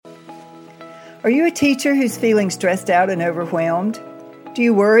Are you a teacher who's feeling stressed out and overwhelmed? Do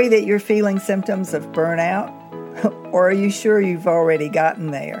you worry that you're feeling symptoms of burnout? Or are you sure you've already gotten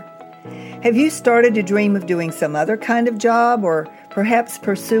there? Have you started to dream of doing some other kind of job or perhaps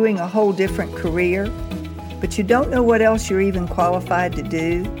pursuing a whole different career? But you don't know what else you're even qualified to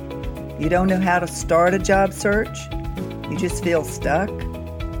do? You don't know how to start a job search? You just feel stuck?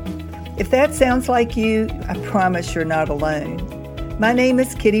 If that sounds like you, I promise you're not alone. My name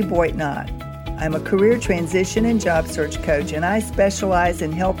is Kitty Boitnott. I'm a career transition and job search coach, and I specialize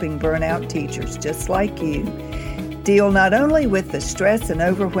in helping burnout teachers just like you deal not only with the stress and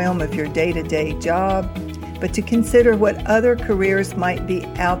overwhelm of your day-to-day job, but to consider what other careers might be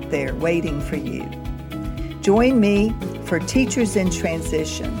out there waiting for you. Join me for Teachers in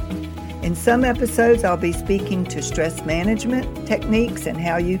Transition. In some episodes, I'll be speaking to stress management techniques and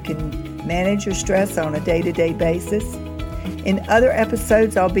how you can manage your stress on a day-to-day basis. In other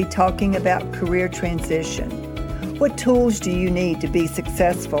episodes, I'll be talking about career transition. What tools do you need to be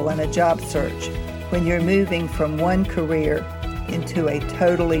successful in a job search when you're moving from one career into a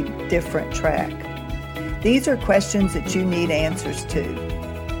totally different track? These are questions that you need answers to,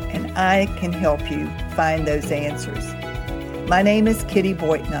 and I can help you find those answers. My name is Kitty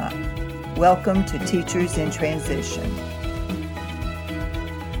Boitnott. Welcome to Teachers in Transition.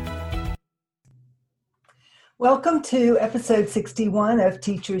 Welcome to episode 61 of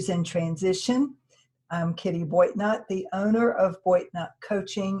Teachers in Transition. I'm Kitty Boitnott, the owner of Boitnott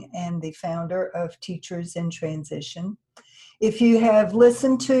Coaching and the founder of Teachers in Transition. If you have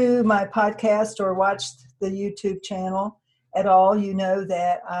listened to my podcast or watched the YouTube channel at all, you know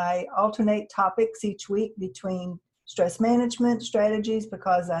that I alternate topics each week between stress management strategies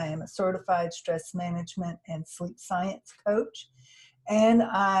because I am a certified stress management and sleep science coach. And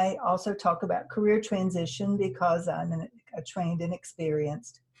I also talk about career transition because I'm a trained and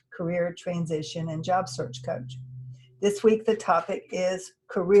experienced career transition and job search coach. This week, the topic is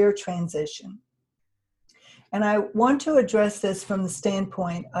career transition. And I want to address this from the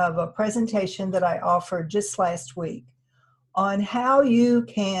standpoint of a presentation that I offered just last week on how you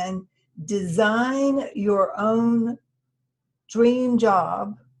can design your own dream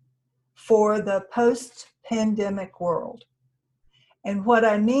job for the post-pandemic world. And what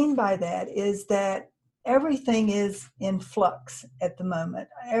I mean by that is that everything is in flux at the moment.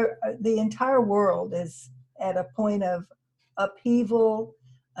 The entire world is at a point of upheaval,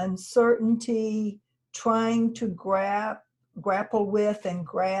 uncertainty, trying to grapple with and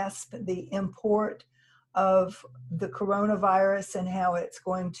grasp the import of the coronavirus and how it's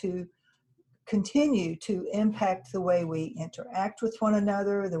going to continue to impact the way we interact with one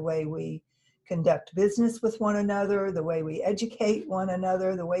another, the way we conduct business with one another, the way we educate one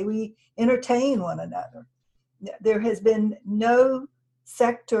another, the way we entertain one another. There has been no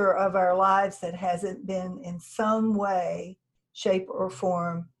sector of our lives that hasn't been in some way, shape, or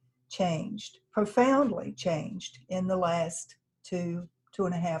form changed, profoundly changed in the last two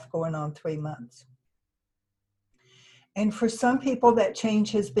and a half, going on 3 months. And for some people, that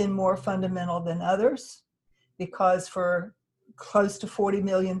change has been more fundamental than others because for close to 40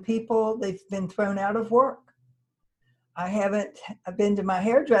 million people, they've been thrown out of work. I've been to my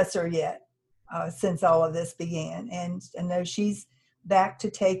hairdresser yet since all of this began, and I know she's back to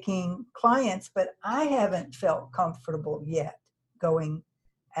taking clients, but I haven't felt comfortable yet going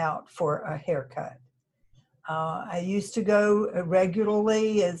out for a haircut. I used to go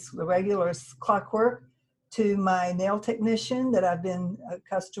regularly as regular as clockwork to my nail technician that I've been a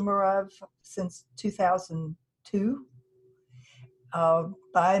customer of since 2002.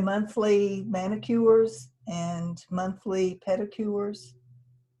 Bi-monthly manicures and monthly pedicures.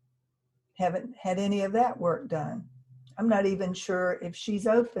 Haven't had any of that work done. I'm not even sure if she's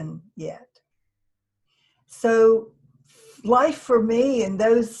open yet. So life for me in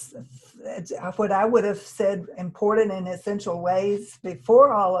those, what I would have said important and essential ways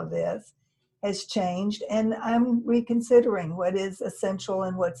before all of this has changed, and I'm reconsidering what is essential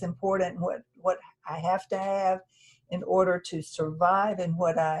and what's important and what I have to have in order to survive and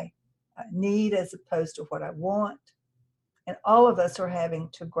what I need as opposed to what I want. And all of us are having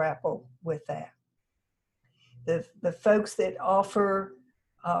to grapple with that. The folks that offer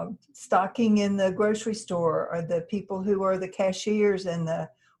stocking in the grocery store are the people who are the cashiers and the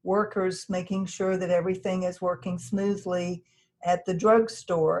workers making sure that everything is working smoothly at the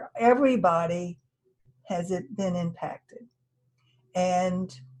drugstore. Everybody has been impacted.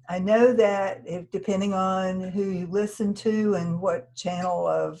 And I know that depending on who you listen to and what channel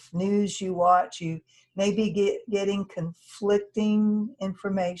of news you watch, you may be getting conflicting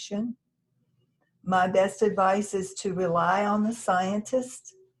information. My best advice is to rely on the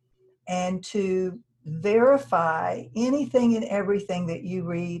scientists. and to verify anything and everything that you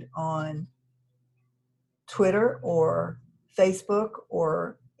read on Twitter or Facebook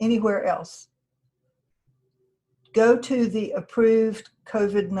or anywhere else. Go to the approved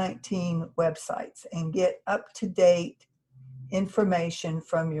COVID-19 websites and get up-to-date information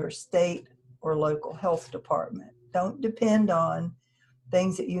from your state or local health department. Don't depend on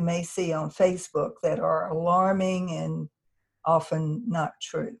things that you may see on Facebook that are alarming and often not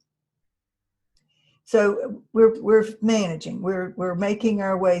true. So we're managing, we're making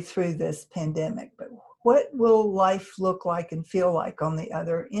our way through this pandemic, but what will life look like and feel like on the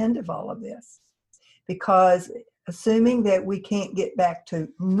other end of all of this? Because assuming that we can't get back to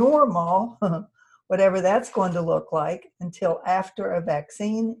normal, whatever that's going to look like, until after a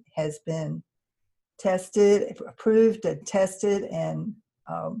vaccine has been tested, approved and tested and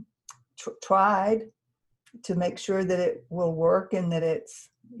tried to make sure that it will work and that it's,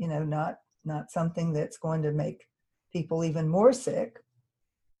 not something that's going to make people even more sick.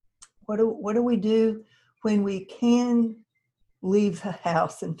 What do we do when we can leave the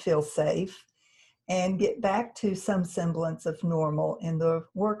house and feel safe and get back to some semblance of normal in the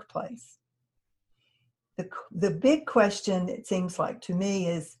workplace? The big question, it seems like to me,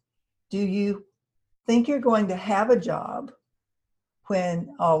 is, do you think you're going to have a job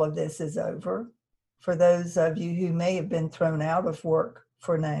when all of this is over? For those of you who may have been thrown out of work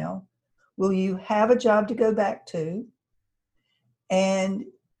for now, will you have a job to go back to? And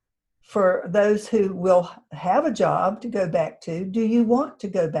for those who will have a job to go back to, do you want to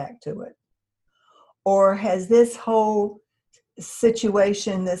go back to it? Or has this whole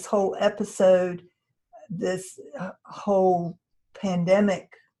situation, this whole episode, this whole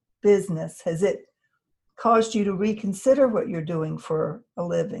pandemic business, has it caused you to reconsider what you're doing for a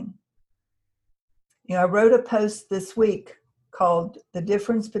living? I wrote a post this week called "The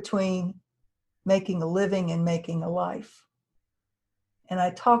Difference Between Making a Living and Making a Life." And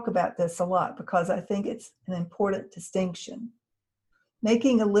I talk about this a lot because I think it's an important distinction.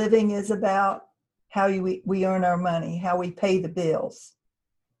 Making a living is about how we earn our money, how we pay the bills.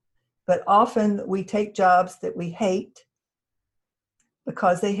 But often we take jobs that we hate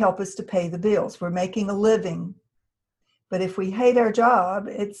because they help us to pay the bills. We're making a living. But if we hate our job,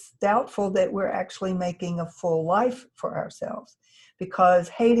 it's doubtful that we're actually making a full life for ourselves, because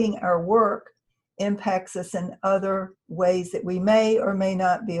hating our work impacts us in other ways that we may or may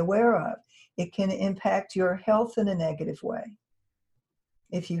not be aware of. It can impact your health in a negative way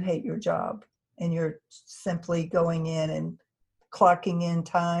if you hate your job and you're simply going in and clocking in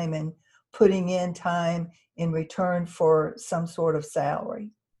time and putting in time in return for some sort of salary.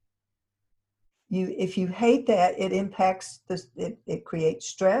 If you hate that, it impacts it creates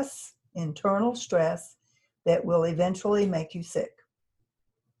stress, internal stress, that will eventually make you sick.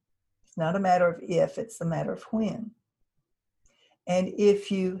 It's not a matter of if, it's a matter of when. And if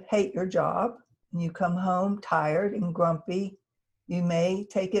you hate your job and you come home tired and grumpy, you may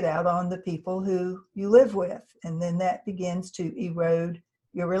take it out on the people who you live with, and then that begins to erode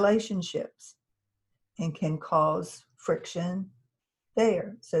your relationships and can cause friction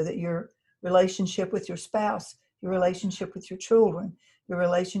there, so that your relationship with your spouse, your relationship with your children, your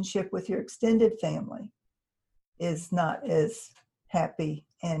relationship with your extended family is not as happy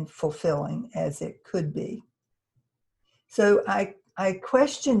and fulfilling as it could be. So I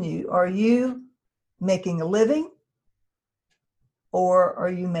question you, are you making a living or are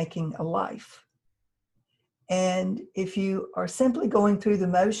you making a life? And if you are simply going through the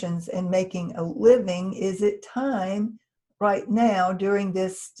motions and making a living, is it time right now during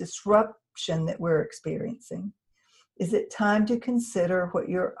this disruption that we're experiencing? Is it time to consider what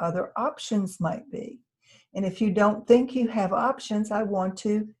your other options might be? And if you don't think you have options, I want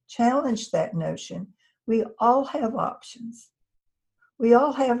to challenge that notion. We all have options. We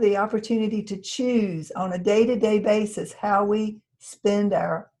all have the opportunity to choose on a day-to-day basis how we spend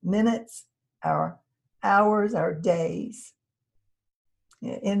our minutes, our hours, our days.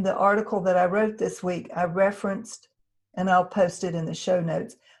 In the article that I wrote this week, I referenced, and I'll post it in the show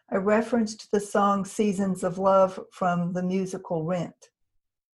notes, I referenced the song Seasons of Love from the musical Rent,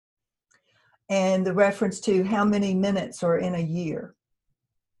 and the reference to how many minutes are in a year.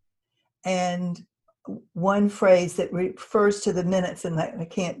 And one phrase that refers to the minutes, and I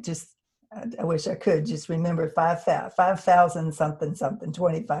can't just, I wish I could just remember 5,000 something,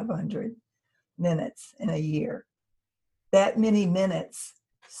 2,500 minutes in a year. That many minutes,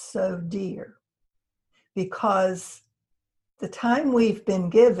 so dear, because the time we've been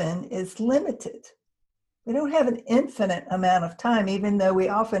given is limited. We don't have an infinite amount of time, even though we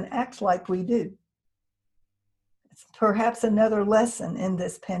often act like we do. perhaps another lesson in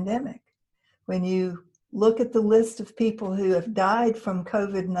this pandemic. When you look at the list of people who have died from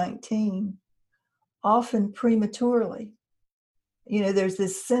COVID-19, often prematurely, there's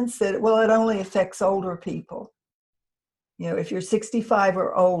this sense that, well, it only affects older people. If you're 65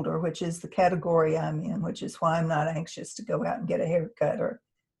 or older, which is the category I'm in, which is why I'm not anxious to go out and get a haircut or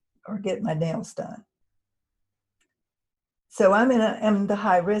get my nails done. So I'm in the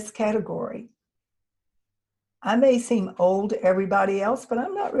high risk category. I may seem old to everybody else, but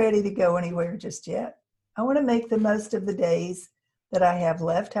I'm not ready to go anywhere just yet. I want to make the most of the days that I have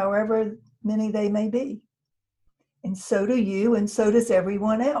left, however many they may be. And so do you, and so does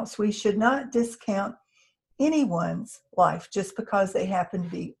everyone else. We should not discount anyone's life just because they happen to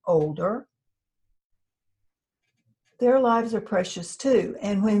be older. Their lives are precious too.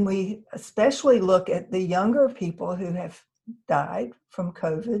 And when we especially look at the younger people who have died from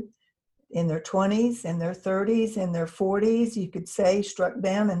COVID in their 20s, in their 30s, in their 40s, you could say struck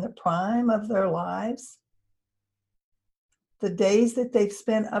down in the prime of their lives, the days that they've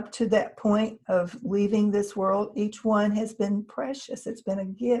spent up to that point of leaving this world, each one has been precious. It's been a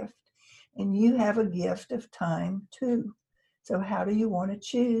gift. And you have a gift of time too. So how do you want to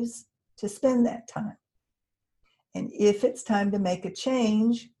choose to spend that time? And if it's time to make a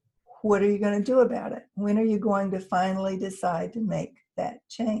change, what are you going to do about it? When are you going to finally decide to make that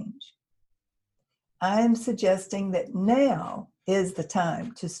change? I am suggesting that now is the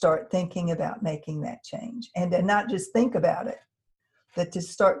time to start thinking about making that change, and to not just think about it, but to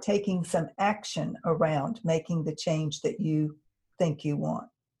start taking some action around making the change that you think you want.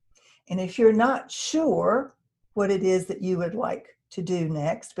 And if you're not sure what it is that you would like to do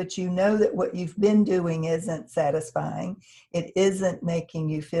next, but you know that what you've been doing isn't satisfying, it isn't making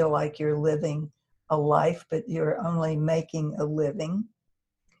you feel like you're living a life, but you're only making a living,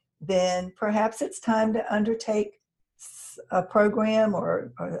 then perhaps it's time to undertake a program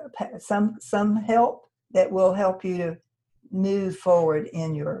or some help that will help you to move forward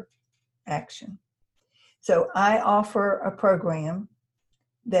in your action. So I offer a program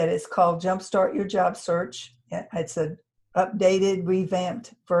that is called Jumpstart Your Job Search. It's an updated,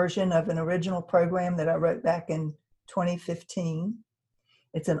 revamped version of an original program that I wrote back in 2015.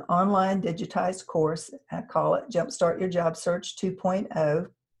 It's an online digitized course. I call it Jumpstart Your Job Search 2.0.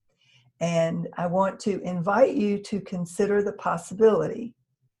 And I want to invite you to consider the possibility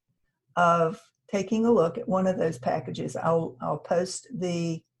of taking a look at one of those packages. I'll post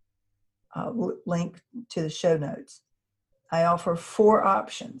the link to the show notes. I offer 4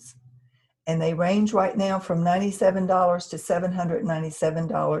 options, and they range right now from $97 to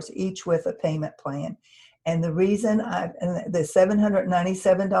 $797, each with a payment plan. And the reason the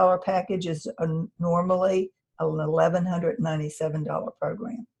 $797 package is normally an $1,197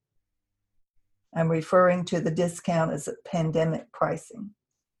 program. I'm referring to the discount as pandemic pricing,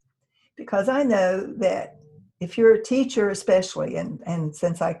 because I know that if you're a teacher especially, and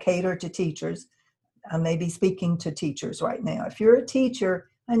since I cater to teachers, I may be speaking to teachers right now. If you're a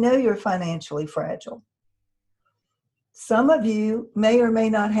teacher, I know you're financially fragile. Some of you may or may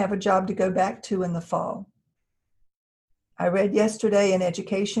not have a job to go back to in the fall. I read yesterday in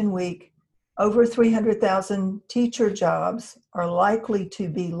Education Week, over 300,000 teacher jobs are likely to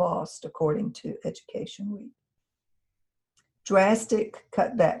be lost, according to Education Week. Drastic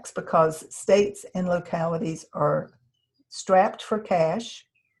cutbacks because states and localities are strapped for cash,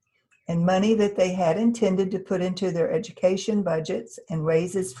 and money that they had intended to put into their education budgets and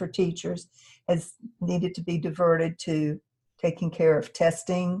raises for teachers has needed to be diverted to taking care of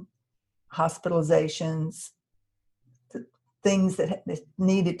testing, hospitalizations, things that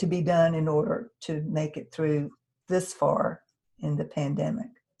needed to be done in order to make it through this far in the pandemic.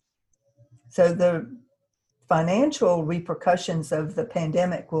 So the financial repercussions of the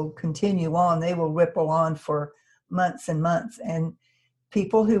pandemic will continue on. They will ripple on for months and months. And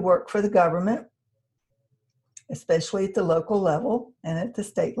people who work for the government, especially at the local level and at the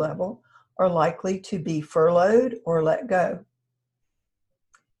state level, are likely to be furloughed or let go.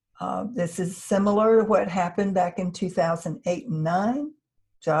 This is similar to what happened back in 2008 and 9.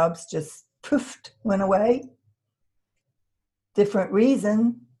 Jobs just poofed, went away. Different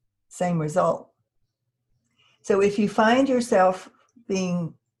reason, same result. So if you find yourself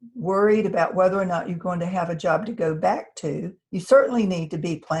being worried about whether or not you're going to have a job to go back to, you certainly need to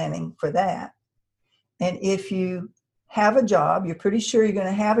be planning for that. And if you have a job, you're pretty sure you're going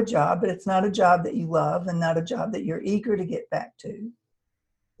to have a job, but it's not a job that you love and not a job that you're eager to get back to,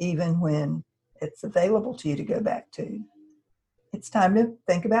 even when it's available to you to go back to, it's time to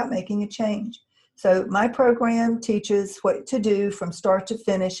think about making a change. So my program teaches what to do from start to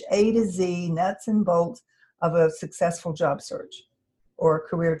finish, A to Z, nuts and bolts of a successful job search or a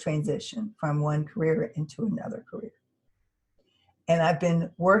career transition from one career into another career. And I've been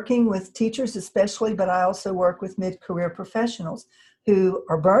working with teachers especially, but I also work with mid-career professionals who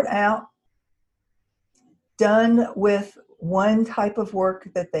are burnt out, done with one type of work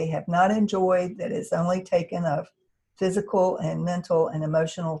that they have not enjoyed, that has only taken a physical and mental and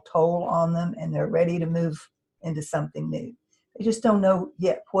emotional toll on them, and they're ready to move into something new. They just don't know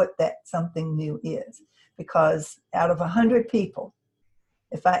yet what that something new is, because out of 100 people,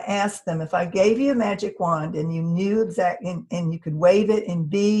 if I asked them, if I gave you a magic wand and you knew exactly, and you could wave it and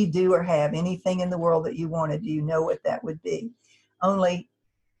be, do, or have anything in the world that you wanted, do you know what that would be? Only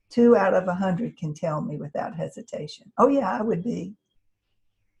 2 out of 100 can tell me without hesitation. Oh yeah, I would be.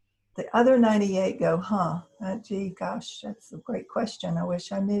 The other 98 go, gee, gosh, that's a great question. I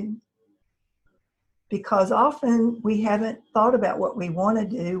wish I knew. Because often we haven't thought about what we want to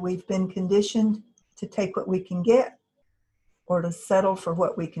do. We've been conditioned to take what we can get or to settle for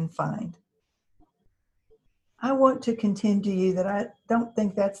what we can find. I want to contend to you that I don't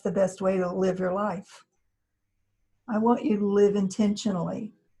think that's the best way to live your life. I want you to live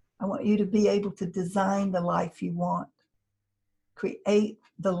intentionally. I want you to be able to design the life you want, create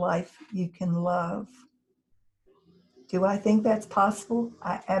the life you can love. Do I think that's possible?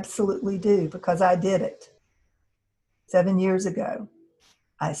 I absolutely do, because I did it 7 years ago.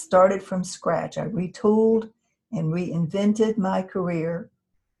 I started from scratch. I retooled and reinvented my career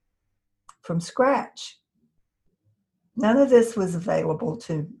from scratch. None of this was available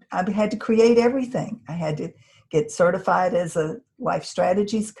to, I had to create everything. I had to get certified as a life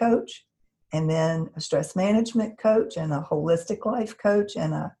strategies coach, and then a stress management coach, and a holistic life coach,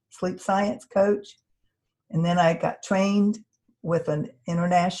 and a sleep science coach. And then I got trained with an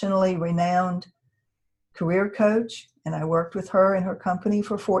internationally renowned career coach, and I worked with her in her company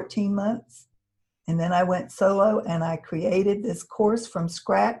for 14 months. And then I went solo and I created this course from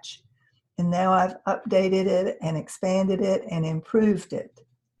scratch. And now I've updated it and expanded it and improved it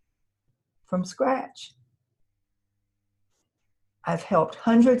from scratch. I've helped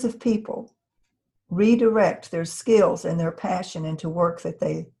hundreds of people redirect their skills and their passion into work that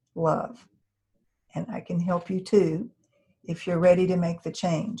they love. And I can help you too if you're ready to make the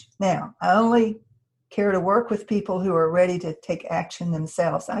change. Now, I only care to work with people who are ready to take action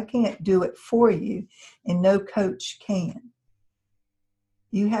themselves. I can't do it for you, and no coach can.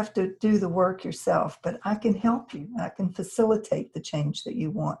 You have to do the work yourself, but I can help you. I can facilitate the change that you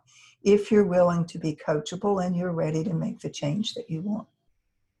want if you're willing to be coachable and you're ready to make the change that you want.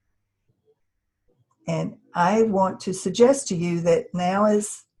 And I want to suggest to you that now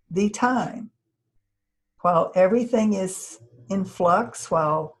is the time. While everything is in flux,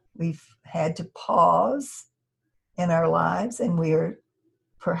 while we've had to pause in our lives, and we're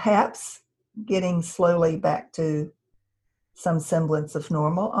perhaps getting slowly back to some semblance of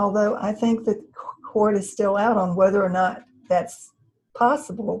normal, although I think the court is still out on whether or not that's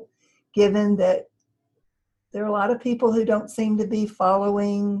possible, given that there are a lot of people who don't seem to be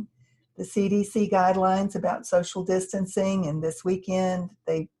following the CDC guidelines about social distancing, and this weekend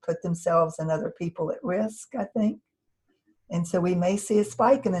they put themselves and other people at risk, I think. And so we may see a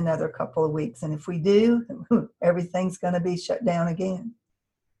spike in another couple of weeks, and if we do, everything's going to be shut down again.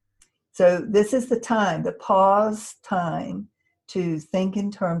 So this is the time, the pause time, to think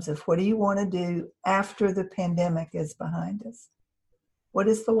in terms of what do you want to do after the pandemic is behind us? What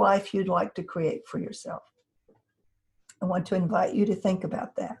is the life you'd like to create for yourself? I want to invite you to think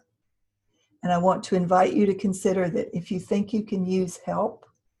about that. And I want to invite you to consider that if you think you can use help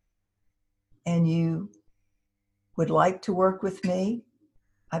and you would like to work with me,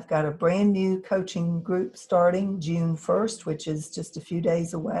 I've got a brand new coaching group starting June 1st, which is just a few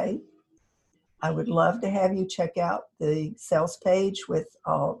days away. I would love to have you check out the sales page with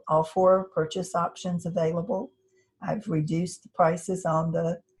all 4 purchase options available. I've reduced the prices on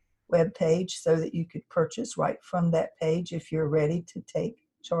the web page so that you could purchase right from that page if you're ready to take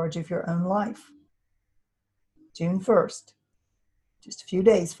charge of your own life. June 1st, just a few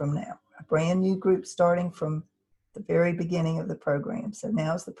days from now, a brand new group starting from the very beginning of the program. So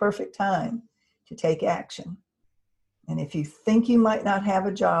now's the perfect time to take action. And if you think you might not have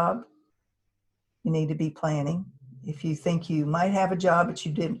a job, you need to be planning. If you think you might have a job but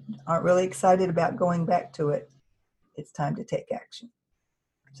you aren't really excited about going back to it, it's time to take action.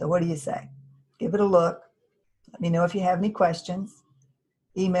 So what do you say? Give it a look. Let me know if you have any questions.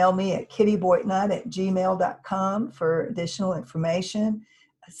 Email me at kittyboitnott@gmail.com for additional information.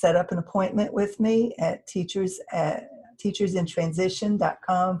 Set up an appointment with me at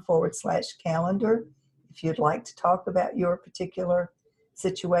teachersintransition.com/calendar. If you'd like to talk about your particular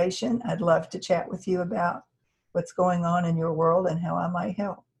situation, I'd love to chat with you about what's going on in your world and how I might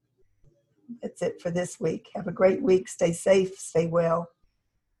help. That's it for this week. Have a great week. Stay safe, stay well,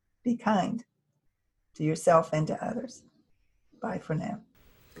 be kind to yourself and to others. Bye for now.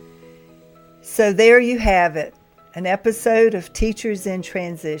 So there you have it, an episode of Teachers in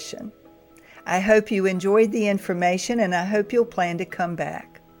Transition. I hope you enjoyed the information, and I hope you'll plan to come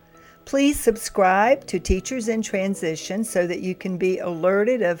back. Please subscribe to Teachers in Transition so that you can be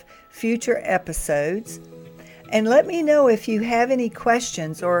alerted of future episodes. And let me know if you have any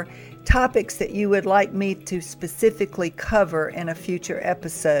questions or topics that you would like me to specifically cover in a future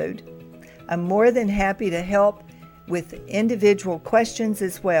episode. I'm more than happy to help with individual questions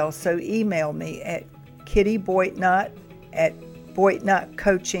as well, so email me at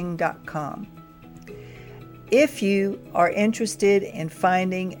kittyboitnott@boitnottcoaching.com. If you are interested in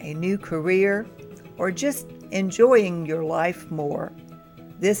finding a new career or just enjoying your life more,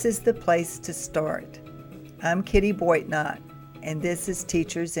 this is the place to start. I'm Kitty Boitnott, and this is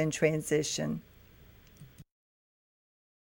Teachers in Transition.